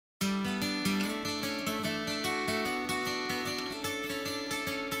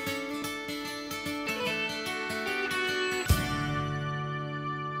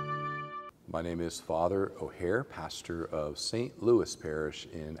My name is Father O'Hare, pastor of St. Louis Parish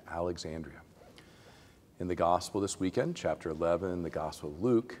in Alexandria. In the Gospel this weekend, chapter 11, the Gospel of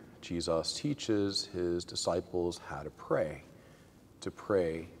Luke, Jesus teaches his disciples how to pray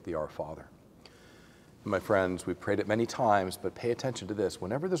the Our Father. And my friends, we've prayed it many times, but pay attention to this.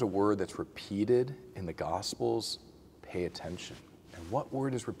 Whenever there's a word that's repeated in the Gospels, pay attention. And what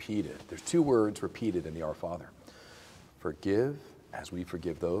word is repeated? There's two words repeated in the Our Father. Forgive as we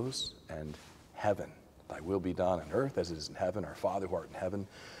forgive those, and heaven. Thy will be done on earth as it is in heaven, our Father who art in heaven.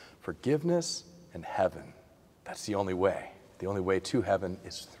 Forgiveness and heaven. That's the only way. The only way to heaven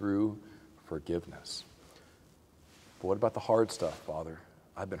is through forgiveness. But what about the hard stuff, Father?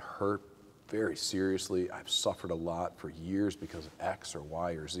 I've been hurt very seriously. I've suffered a lot for years because of X or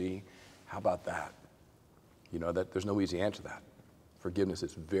Y or Z. How about that? You know that there's no easy answer to that. Forgiveness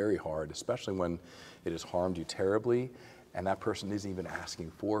is very hard, especially when it has harmed you terribly and that person isn't even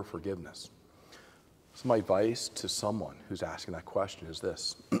asking for forgiveness. So my advice to someone who's asking that question is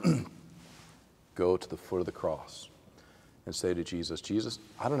this. Go to the foot of the cross and say to Jesus, Jesus,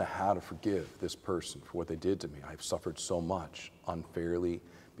 I don't know how to forgive this person for what they did to me. I've suffered so much unfairly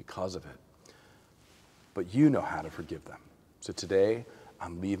because of it. But you know how to forgive them. So today,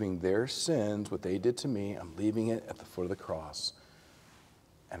 I'm leaving their sins, what they did to me, I'm leaving it at the foot of the cross.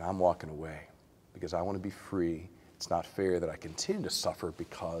 And I'm walking away because I want to be free. It's not fair that I continue to suffer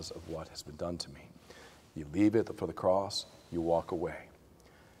because of what has been done to me. You leave it at the foot of the cross, you walk away.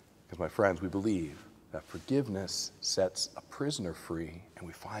 Because my friends, we believe that forgiveness sets a prisoner free, and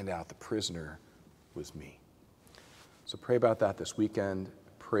we find out the prisoner was me. So pray about that this weekend.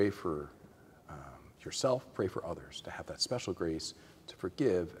 Pray for yourself, pray for others to have that special grace to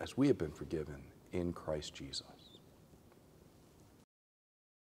forgive as we have been forgiven in Christ Jesus.